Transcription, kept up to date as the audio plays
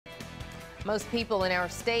Most people in our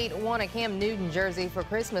state want a Cam Newton jersey for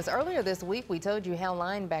Christmas. Earlier this week, we told you how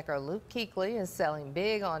linebacker Luke Kuechly is selling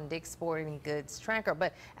big on Dick's Sporting Goods tracker.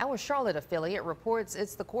 But our Charlotte affiliate reports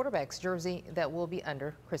it's the quarterback's jersey that will be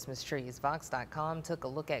under Christmas trees. Vox.com took a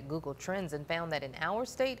look at Google Trends and found that in our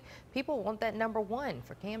state, people want that number one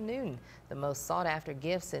for Cam Newton. The most sought after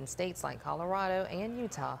gifts in states like Colorado and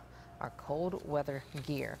Utah are cold weather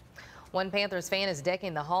gear. One Panthers fan is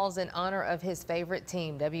decking the halls in honor of his favorite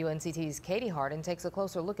team. WNCT's Katie Harden takes a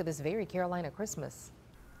closer look at this very Carolina Christmas.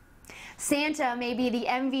 Santa may be the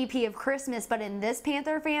MVP of Christmas, but in this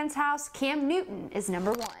Panther fan's house, Cam Newton is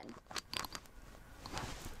number one.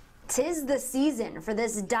 'Tis the season for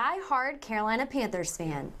this die-hard Carolina Panthers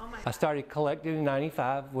fan. I started collecting in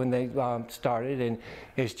 '95 when they started, and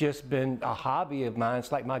it's just been a hobby of mine.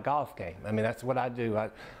 It's like my golf game. I mean, that's what I do.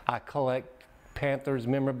 I collect Panthers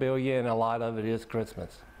memorabilia, and a lot of it is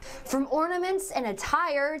Christmas. From ornaments and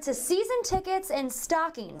attire to season tickets and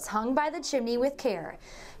stockings hung by the chimney with care,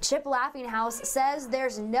 Chip Laughinghouse says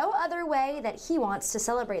there's no other way that he wants to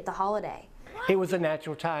celebrate the holiday. It was a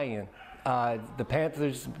natural tie-in. The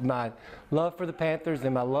Panthers, my love for the Panthers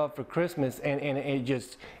and my love for Christmas, and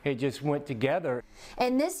it just went together.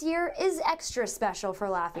 And this year is extra special for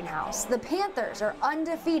Laughinghouse. The Panthers are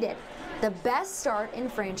undefeated, the best start in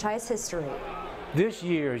franchise history. This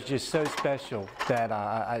year is just so special that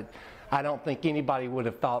I don't think anybody would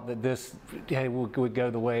have thought that this would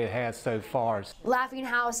go the way it has so far.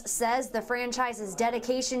 Laughinghouse says the franchise's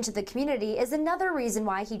dedication to the community is another reason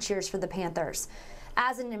why he cheers for the Panthers.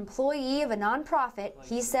 As an employee of a nonprofit,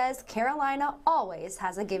 he says Carolina always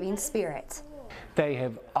has a giving spirit. They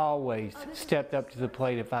have always stepped up to the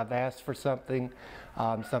plate if I've asked for something,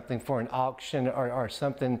 something for an auction or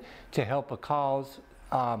something to help a cause.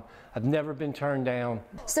 I've never been turned down.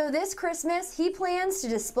 So this Christmas, he plans to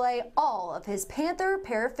display all of his Panther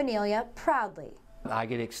paraphernalia proudly. I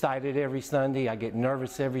get excited every Sunday, I get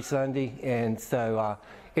nervous every Sunday, and so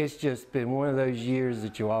it's just been one of those years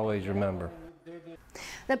that you'll always remember.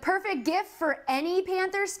 The perfect gift for any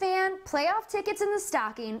Panthers fan: playoff tickets in the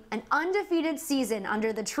stocking, an undefeated season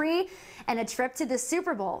under the tree, and a trip to the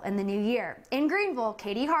Super Bowl in the new year. In Greenville,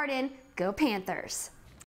 Katie Harden, go Panthers.